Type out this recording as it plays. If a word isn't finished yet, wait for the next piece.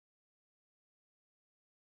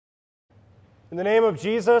In the name of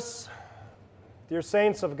Jesus, dear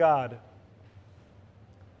saints of God,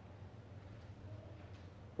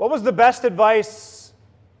 what was the best advice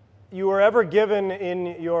you were ever given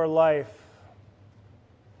in your life?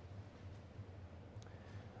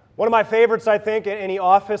 One of my favorites, I think, any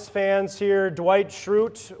Office fans here, Dwight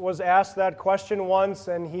Schrute, was asked that question once,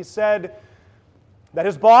 and he said that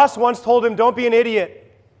his boss once told him, "Don't be an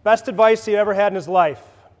idiot." Best advice he ever had in his life.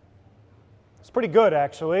 It's pretty good,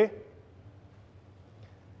 actually.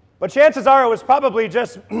 But chances are it was probably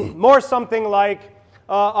just more something like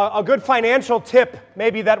a good financial tip,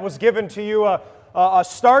 maybe that was given to you, a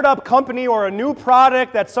startup company or a new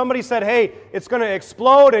product that somebody said, hey, it's going to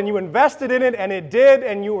explode, and you invested in it, and it did,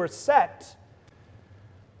 and you were set.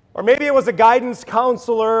 Or maybe it was a guidance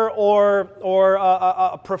counselor or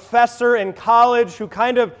a professor in college who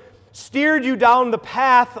kind of steered you down the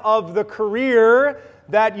path of the career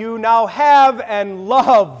that you now have and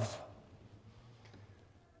love.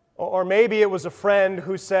 Or maybe it was a friend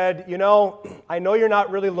who said, you know, I know you're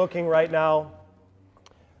not really looking right now,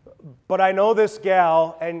 but I know this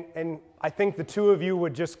gal, and I think the two of you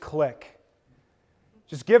would just click.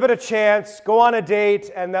 Just give it a chance, go on a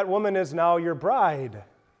date, and that woman is now your bride.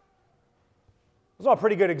 Those are all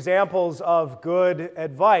pretty good examples of good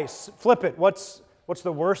advice. Flip it. What's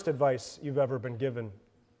the worst advice you've ever been given?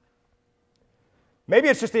 Maybe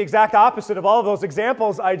it's just the exact opposite of all of those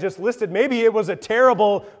examples I just listed. Maybe it was a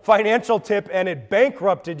terrible financial tip and it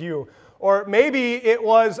bankrupted you. Or maybe it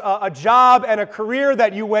was a job and a career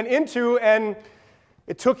that you went into and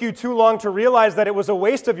it took you too long to realize that it was a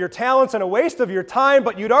waste of your talents and a waste of your time,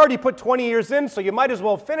 but you'd already put 20 years in, so you might as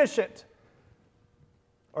well finish it.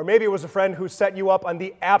 Or maybe it was a friend who set you up on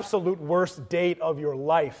the absolute worst date of your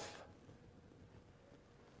life.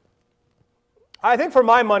 I think for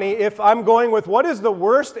my money, if I'm going with what is the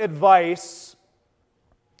worst advice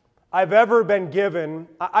I've ever been given,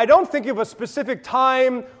 I don't think of a specific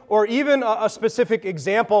time or even a specific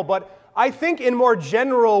example, but I think in more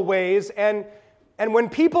general ways, and when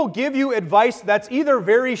people give you advice that's either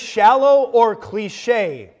very shallow or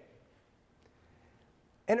cliche,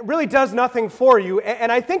 and it really does nothing for you,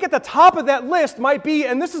 and I think at the top of that list might be,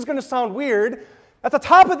 and this is going to sound weird, at the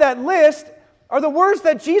top of that list are the words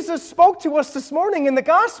that Jesus spoke to us this morning in the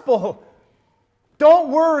gospel. Don't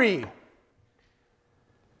worry.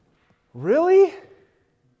 Really?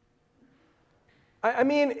 I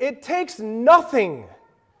mean, it takes nothing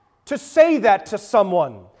to say that to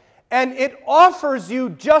someone, and it offers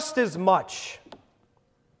you just as much.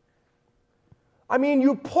 I mean,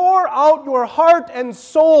 you pour out your heart and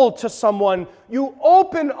soul to someone, you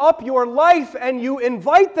open up your life, and you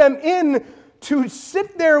invite them in to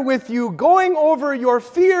sit there with you, going over your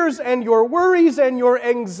fears and your worries and your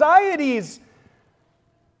anxieties.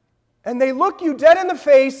 And they look you dead in the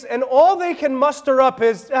face, and all they can muster up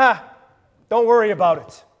is, don't worry about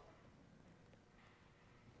it.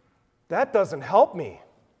 That doesn't help me.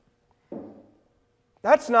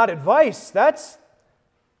 That's not advice. That's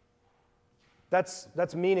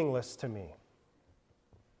meaningless to me.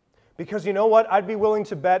 Because you know what? I'd be willing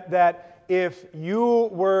to bet that if you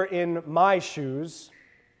were in my shoes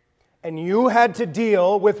and you had to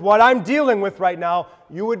deal with what I'm dealing with right now,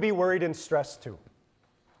 you would be worried and stressed too.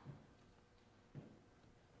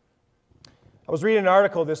 I was reading an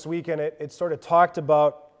article this week, and it sort of talked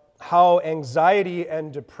about how anxiety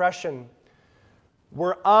and depression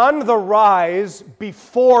were on the rise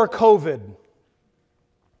before COVID.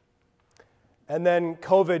 And then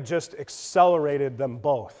COVID just accelerated them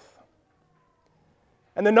both.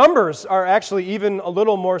 And the numbers are actually even a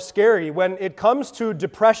little more scary. When it comes to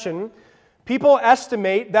depression, people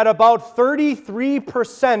estimate that about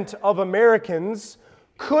 33% of Americans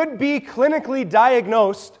could be clinically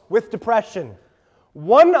diagnosed with depression.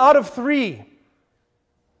 1 out of 3.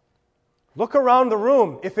 Look around the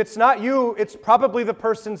room. If it's not you, it's probably the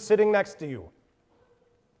person sitting next to you.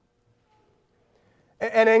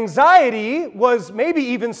 And anxiety was maybe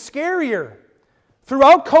even scarier.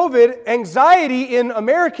 Throughout COVID, anxiety in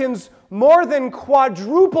Americans more than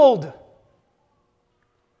quadrupled.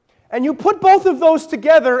 And you put both of those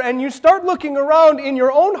together and you start looking around in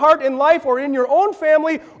your own heart and life or in your own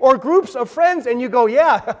family or groups of friends and you go,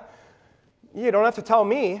 yeah, you don't have to tell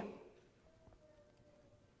me.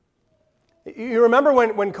 You remember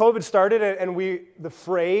when COVID started and the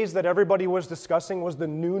phrase that everybody was discussing was the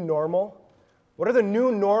new normal? What are the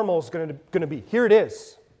new normals going to be? Here it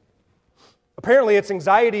is. Apparently, it's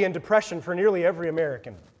anxiety and depression for nearly every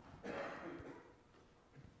American.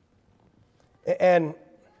 And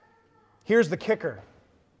here's the kicker.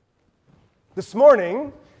 This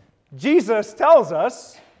morning, Jesus tells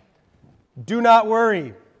us, do not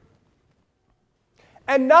worry.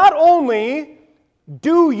 And not only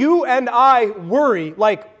do you and I worry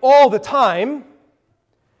like all the time,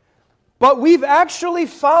 but we've actually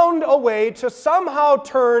found a way to somehow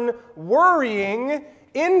turn worrying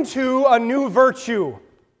into a new virtue.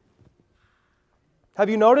 Have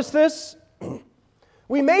you noticed this?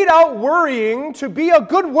 We made out worrying to be a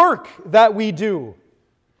good work that we do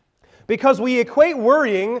because we equate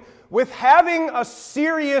worrying with having a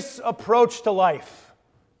serious approach to life.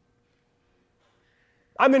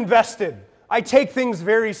 I'm invested. I take things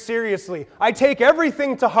very seriously. I take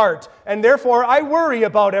everything to heart, and therefore I worry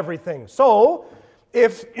about everything. So,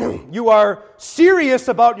 if you are serious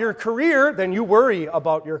about your career, then you worry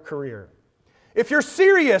about your career. If you're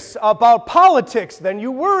serious about politics, then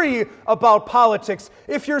you worry about politics.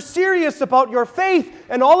 If you're serious about your faith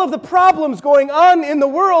and all of the problems going on in the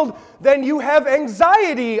world, then you have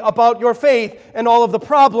anxiety about your faith and all of the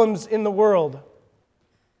problems in the world.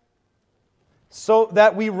 So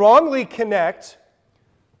that we wrongly connect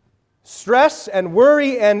stress and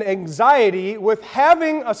worry and anxiety with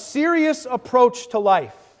having a serious approach to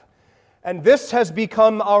life. And this has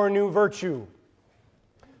become our new virtue.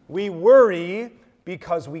 We worry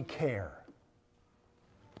because we care.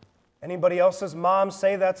 Anybody else's mom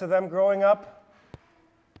say that to them growing up?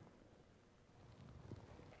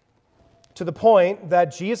 To the point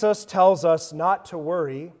that Jesus tells us not to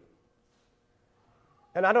worry.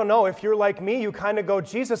 And I don't know, if you're like me, you kind of go,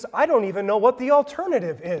 Jesus, I don't even know what the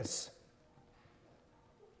alternative is.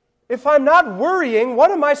 If I'm not worrying,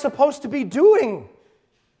 what am I supposed to be doing?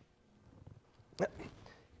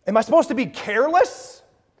 Am I supposed to be careless?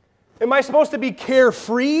 Am I supposed to be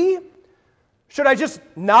carefree? Should I just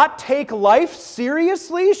not take life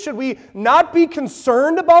seriously? Should we not be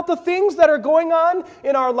concerned about the things that are going on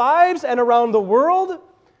in our lives and around the world?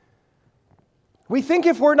 We think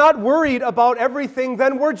if we're not worried about everything,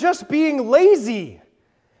 then we're just being lazy.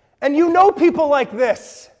 And you know people like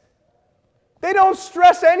this. They don't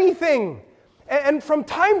stress anything. And from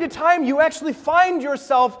time to time, you actually find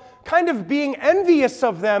yourself kind of being envious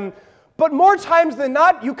of them. But more times than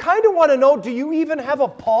not, you kind of want to know, do you even have a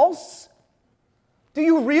pulse? Do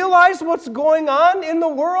you realize what's going on in the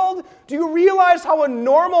world? Do you realize how a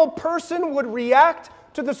normal person would react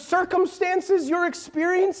to the circumstances you're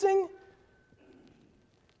experiencing?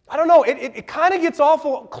 I don't know, it kind of gets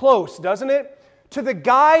awful close, doesn't it? To the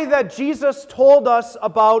guy that Jesus told us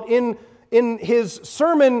about in his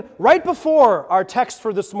sermon right before our text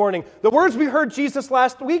for this morning. The words we heard Jesus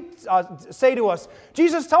last week say to us.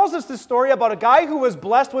 Jesus tells us this story about a guy who was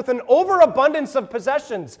blessed with an overabundance of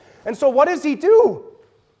possessions. And so what does he do?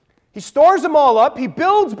 He stores them all up, he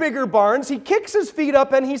builds bigger barns, he kicks his feet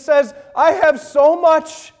up and he says, I have so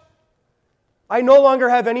much, I no longer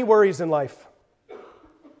have any worries in life.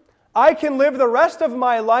 I can live the rest of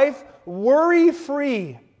my life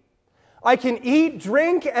worry-free. I can eat,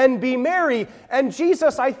 drink, and be merry. And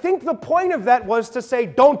Jesus, I think the point of that was to say,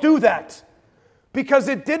 don't do that. Because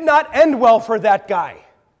it did not end well for that guy.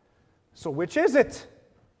 So which is it?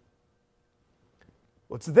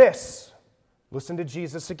 Well, it's this. Listen to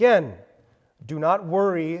Jesus again. Do not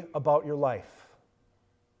worry about your life.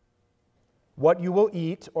 What you will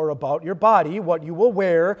eat, or about your body, what you will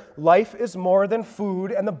wear. Life is more than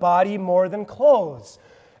food, and the body more than clothes.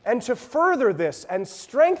 And to further this and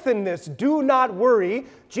strengthen this, do not worry,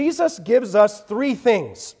 Jesus gives us three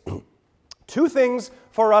things. Two things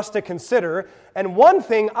for us to consider, and one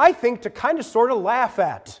thing I think to kind of sort of laugh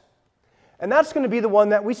at. And that's going to be the one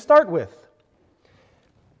that we start with.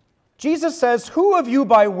 Jesus says, who of you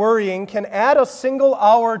by worrying can add a single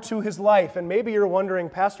hour to his life? And maybe you're wondering,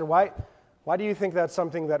 Pastor, why do you think that's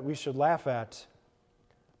something that we should laugh at?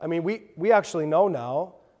 I mean, we actually know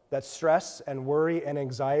now that stress and worry and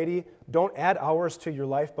anxiety don't add hours to your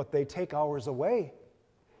life, but they take hours away.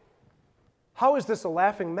 How is this a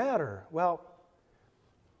laughing matter? Well,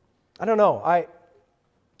 I don't know. I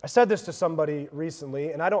said this to somebody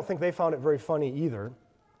recently, and I don't think they found it very funny either.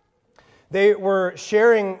 They were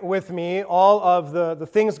sharing with me all of the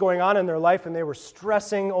things going on in their life, and they were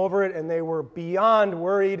stressing over it, and they were beyond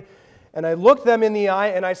worried. And I looked them in the eye,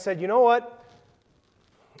 and I said, you know what?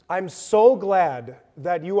 I'm so glad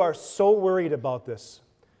that you are so worried about this,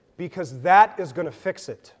 because that is going to fix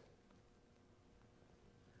it.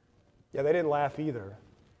 Yeah, they didn't laugh either.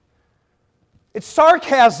 It's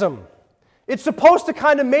sarcasm. It's supposed to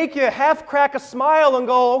kind of make you half crack a smile and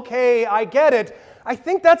go, okay, I get it. I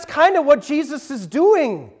think that's kind of what Jesus is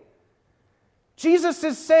doing. Jesus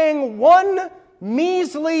is saying 1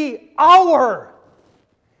 measly hour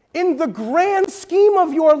in the grand scheme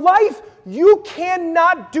of your life you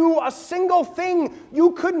cannot do a single thing.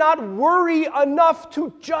 You could not worry enough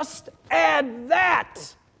to just add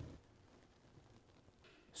that.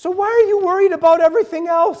 So why are you worried about everything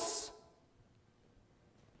else?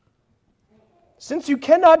 Since you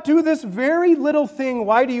cannot do this very little thing,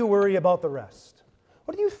 why do you worry about the rest?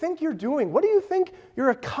 What do you think you're doing? What do you think you're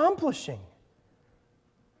accomplishing?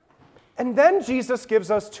 And then Jesus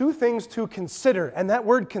gives us two things to consider, and that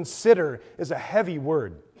word consider is a heavy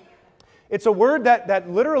word. It's a word that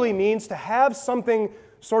literally means to have something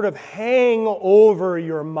sort of hang over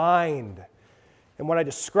your mind. And when I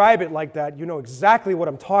describe it like that, you know exactly what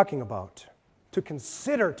I'm talking about. To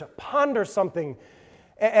consider, to ponder something.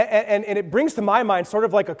 And it brings to my mind sort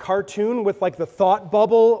of like a cartoon with like the thought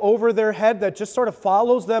bubble over their head that just sort of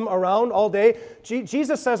follows them around all day.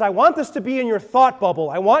 Jesus says, I want this to be in your thought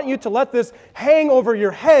bubble. I want you to let this hang over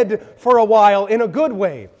your head for a while in a good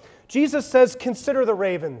way. Jesus says, consider the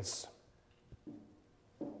ravens.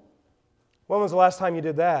 When was the last time you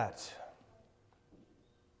did that?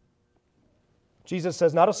 Jesus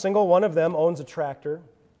says, not a single one of them owns a tractor.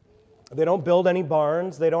 They don't build any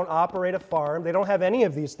barns. They don't operate a farm. They don't have any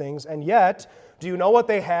of these things. And yet, do you know what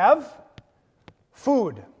they have?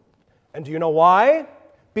 Food. And do you know why?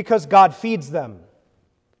 Because God feeds them.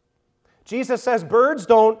 Jesus says birds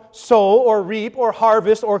don't sow or reap or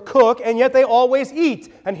harvest or cook, and yet they always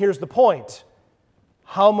eat. And here's the point.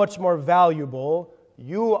 How much more valuable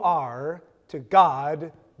you are to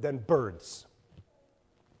God than birds.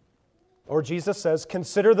 Or Jesus says,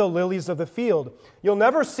 consider the lilies of the field. You'll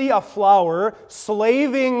never see a flower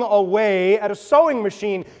slaving away at a sewing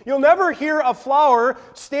machine. You'll never hear a flower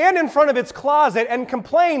stand in front of its closet and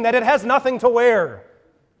complain that it has nothing to wear.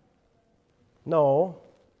 No.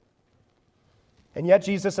 And yet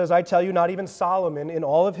Jesus says, I tell you, not even Solomon in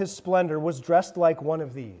all of his splendor was dressed like one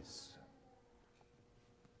of these.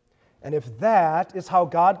 And if that is how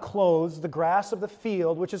God clothes the grass of the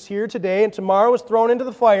field, which is here today and tomorrow is thrown into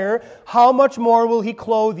the fire, how much more will He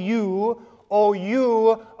clothe you, O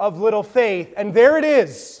you of little faith? And there it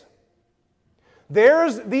is.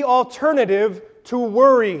 There's the alternative to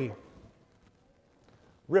worry.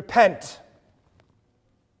 Repent,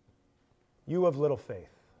 you of little faith.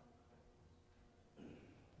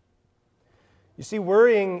 You see,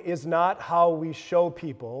 worrying is not how we show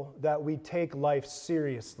people that we take life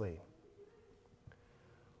seriously.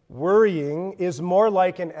 Worrying is more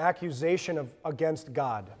like an accusation against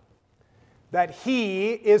God, that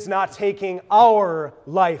He is not taking our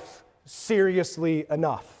life seriously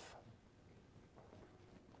enough.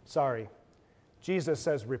 Sorry, Jesus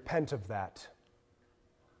says, repent of that.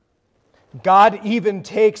 God even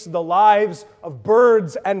takes the lives of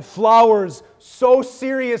birds and flowers so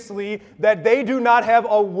seriously that they do not have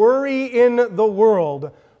a worry in the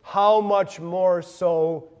world. How much more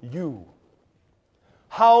so you?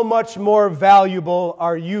 How much more valuable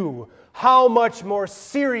are you? How much more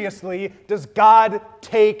seriously does God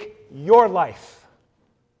take your life?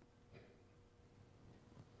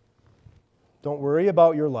 Don't worry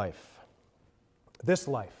about your life. This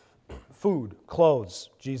life. Food, clothes,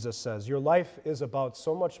 Jesus says. Your life is about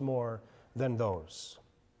so much more than those.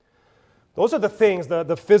 Those are the things,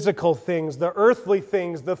 the physical things, the earthly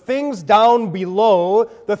things, the things down below,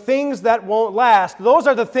 the things that won't last. Those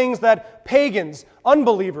are the things that pagans,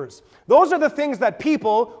 unbelievers, those are the things that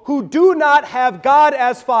people who do not have God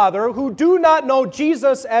as Father, who do not know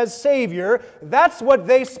Jesus as Savior, that's what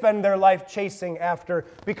they spend their life chasing after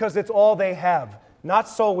because it's all they have. Not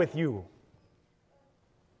so with you.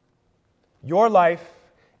 Your life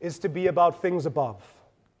is to be about things above.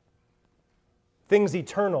 Things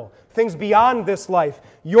eternal, things beyond this life.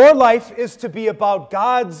 Your life is to be about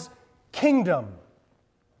God's kingdom,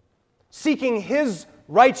 seeking His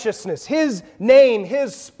righteousness, His name,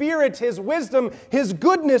 His Spirit, His wisdom, His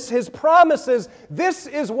goodness, His promises. This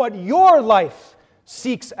is what your life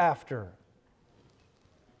seeks after.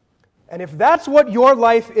 And if that's what your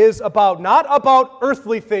life is about, not about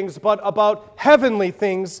earthly things, but about heavenly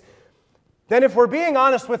things, then if we're being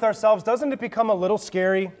honest with ourselves, doesn't it become a little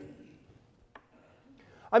scary?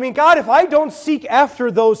 I mean, God, if I don't seek after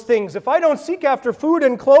those things, if I don't seek after food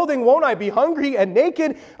and clothing, won't I be hungry and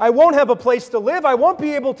naked? I won't have a place to live. I won't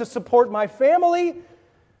be able to support my family.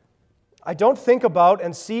 I don't think about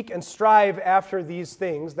and seek and strive after these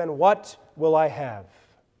things, then what will I have?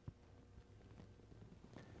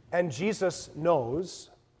 And Jesus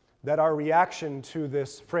knows that our reaction to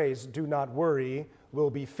this phrase, do not worry, will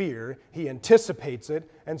be fear. He anticipates it,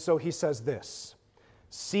 and so He says this,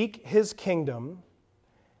 seek His kingdom,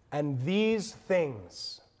 and these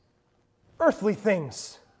things, earthly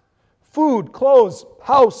things, food, clothes,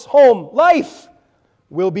 house, home, life,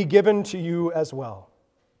 will be given to you as well.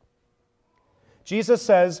 Jesus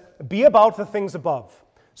says, be about the things above,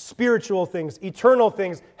 spiritual things, eternal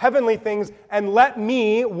things, heavenly things, and let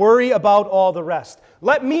me worry about all the rest.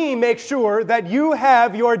 Let me make sure that you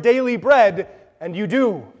have your daily bread, and you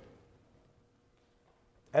do.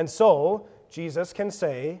 And so, Jesus can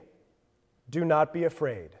say, do not be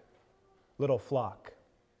afraid, little flock,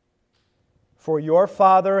 for your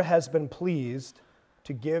Father has been pleased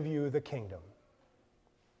to give you the kingdom.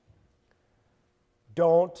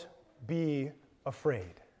 Don't be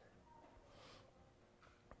afraid.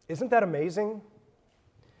 Isn't that amazing?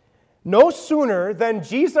 No sooner than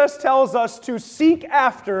Jesus tells us to seek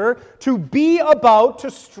after, to be about, to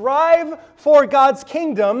strive for God's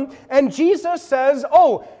kingdom, and Jesus says,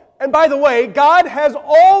 oh, and by the way, God has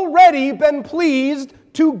already been pleased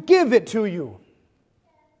to give it to you.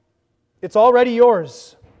 It's already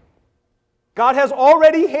yours. God has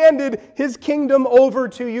already handed His kingdom over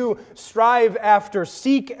to you. Strive after,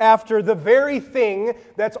 seek after the very thing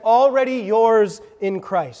that's already yours in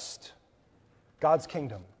Christ. God's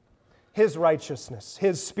kingdom, His righteousness,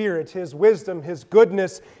 His Spirit, His wisdom, His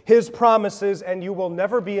goodness, His promises, and you will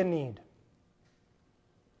never be in need.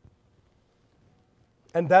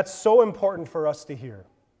 And that's so important for us to hear.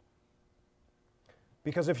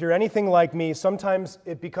 Because if you're anything like me, sometimes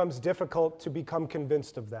it becomes difficult to become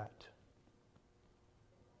convinced of that.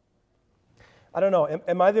 I don't know,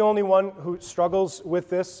 am I the only one who struggles with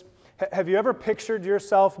this? Have you ever pictured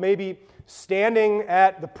yourself maybe standing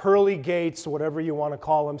at the pearly gates, whatever you want to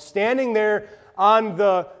call them, standing there on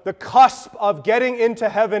the cusp of getting into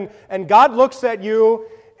heaven, and God looks at you,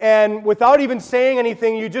 and without even saying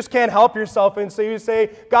anything, you just can't help yourself, and so you say,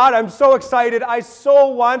 God, I'm so excited. I so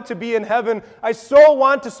want to be in heaven. I so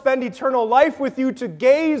want to spend eternal life with you, to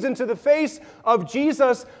gaze into the face of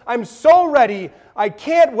Jesus. I'm so ready. I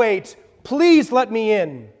can't wait. Please let me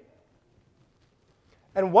in.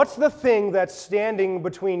 And what's the thing that's standing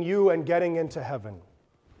between you and getting into heaven?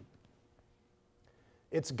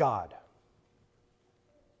 It's God.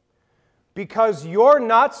 Because you're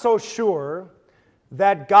not so sure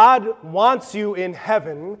that God wants you in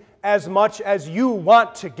heaven as much as you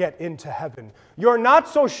want to get into heaven. You're not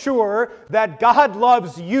so sure that God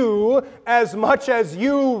loves you as much as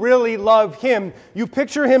you really love Him. You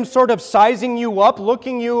picture Him sort of sizing you up,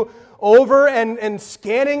 looking you over and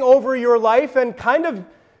scanning over your life and kind of,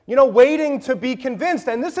 waiting to be convinced.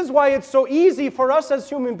 And this is why it's so easy for us as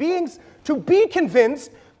human beings to be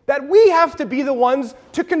convinced that we have to be the ones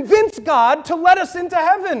to convince God to let us into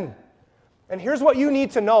heaven. And here's what you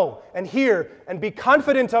need to know and hear and be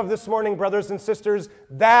confident of this morning, brothers and sisters.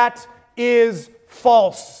 That is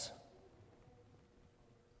false.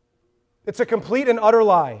 It's a complete and utter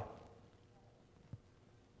lie.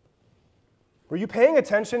 Were you paying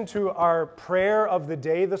attention to our prayer of the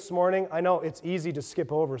day this morning? I know it's easy to skip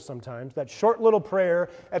over sometimes. That short little prayer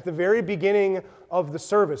at the very beginning of the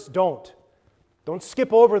service. Don't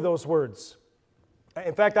skip over those words.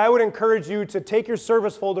 In fact, I would encourage you to take your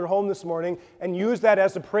service folder home this morning and use that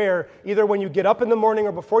as a prayer, either when you get up in the morning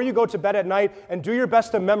or before you go to bed at night, and do your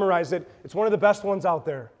best to memorize it. It's one of the best ones out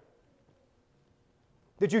there.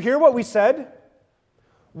 Did you hear what we said?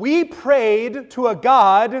 We prayed to a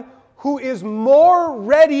God who is more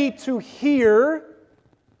ready to hear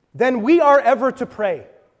than we are ever to pray.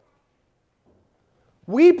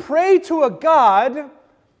 We pray to a God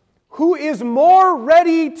who is more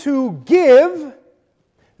ready to give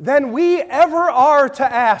than we ever are to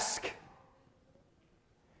ask.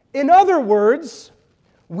 In other words,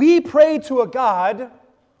 we pray to a God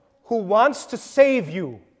who wants to save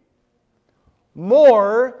you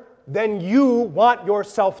more than you want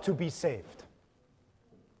yourself to be saved.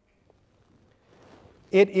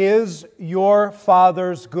 It is your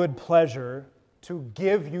Father's good pleasure to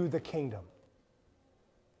give you the kingdom.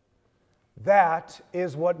 That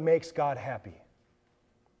is what makes God happy.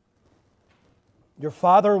 Your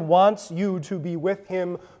Father wants you to be with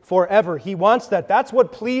Him forever. He wants that. That's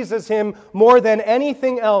what pleases Him more than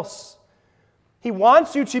anything else. He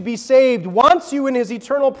wants you to be saved, wants you in His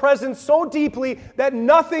eternal presence so deeply that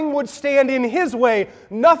nothing would stand in His way.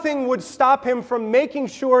 Nothing would stop Him from making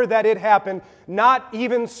sure that it happened, not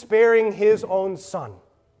even sparing His own Son,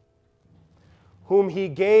 whom He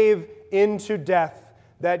gave into death,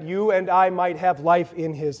 that you and I might have life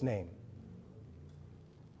in His name.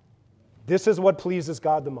 This is what pleases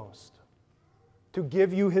God the most, to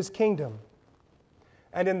give you His kingdom.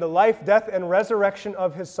 And in the life, death, and resurrection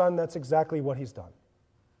of His Son, that's exactly what He's done.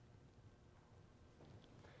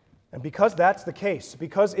 And because that's the case,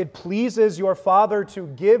 because it pleases your Father to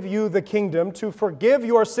give you the kingdom, to forgive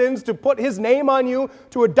your sins, to put His name on you,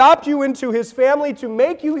 to adopt you into His family, to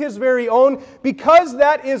make you His very own, because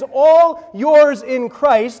that is all yours in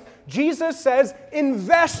Christ, Jesus says,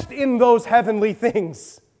 invest in those heavenly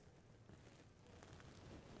things.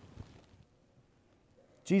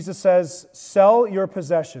 Jesus says, sell your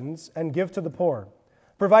possessions and give to the poor.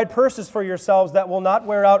 Provide purses for yourselves that will not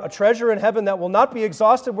wear out, a treasure in heaven that will not be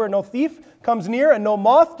exhausted, where no thief comes near and no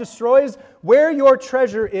moth destroys. Where your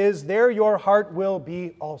treasure is, there your heart will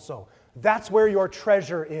be also. That's where your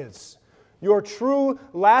treasure is. Your true,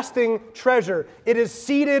 lasting treasure. It is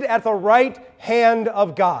seated at the right hand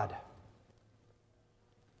of God.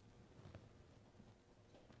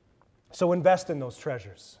 So invest in those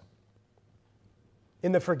treasures.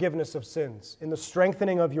 In the forgiveness of sins, in the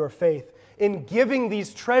strengthening of your faith, in giving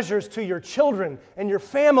these treasures to your children and your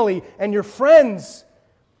family and your friends.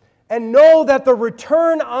 And know that the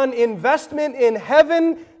return on investment in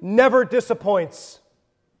heaven never disappoints.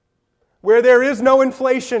 Where there is no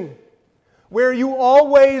inflation, where you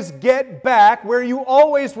always get back, where you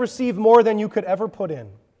always receive more than you could ever put in.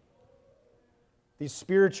 These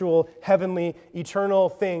spiritual, heavenly, eternal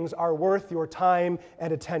things are worth your time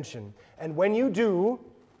and attention. And when you do,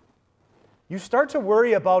 you start to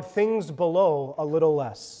worry about things below a little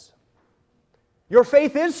less. Your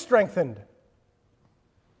faith is strengthened.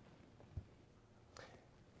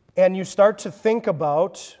 And you start to think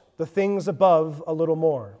about the things above a little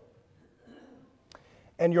more.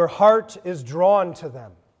 And your heart is drawn to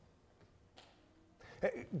them.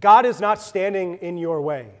 God is not standing in your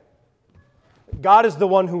way. God is the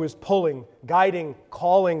one who is pulling, guiding,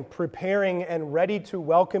 calling, preparing, and ready to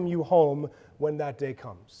welcome you home when that day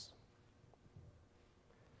comes.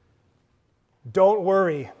 Don't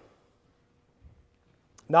worry.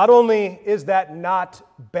 Not only is that not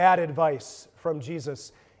bad advice from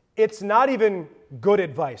Jesus, it's not even good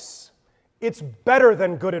advice. It's better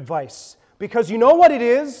than good advice. Because you know what it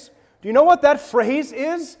is? Do you know what that phrase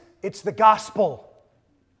is? It's the gospel.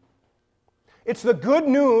 It's the good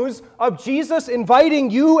news of Jesus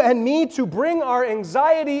inviting you and me to bring our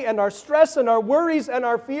anxiety and our stress and our worries and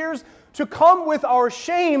our fears, to come with our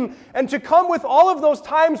shame, and to come with all of those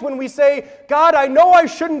times when we say, God, I know I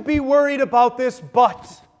shouldn't be worried about this,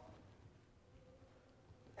 but...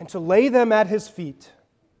 and to lay them at His feet.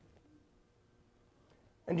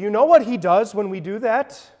 And you know what He does when we do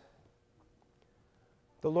that?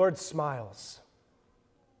 The Lord smiles.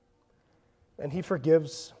 And He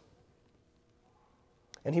forgives.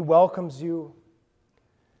 And He welcomes you.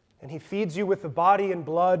 And He feeds you with the body and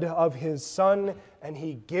blood of His Son. And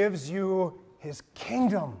He gives you His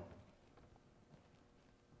kingdom.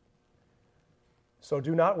 So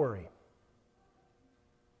do not worry.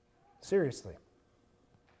 Seriously.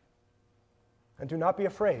 And do not be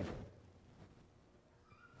afraid.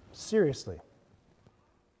 Seriously.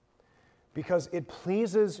 Because it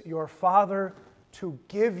pleases your Father to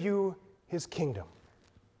give you His kingdom.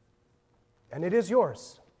 And it is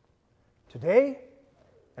yours, today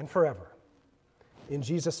and forever. In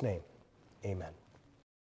Jesus' name, amen.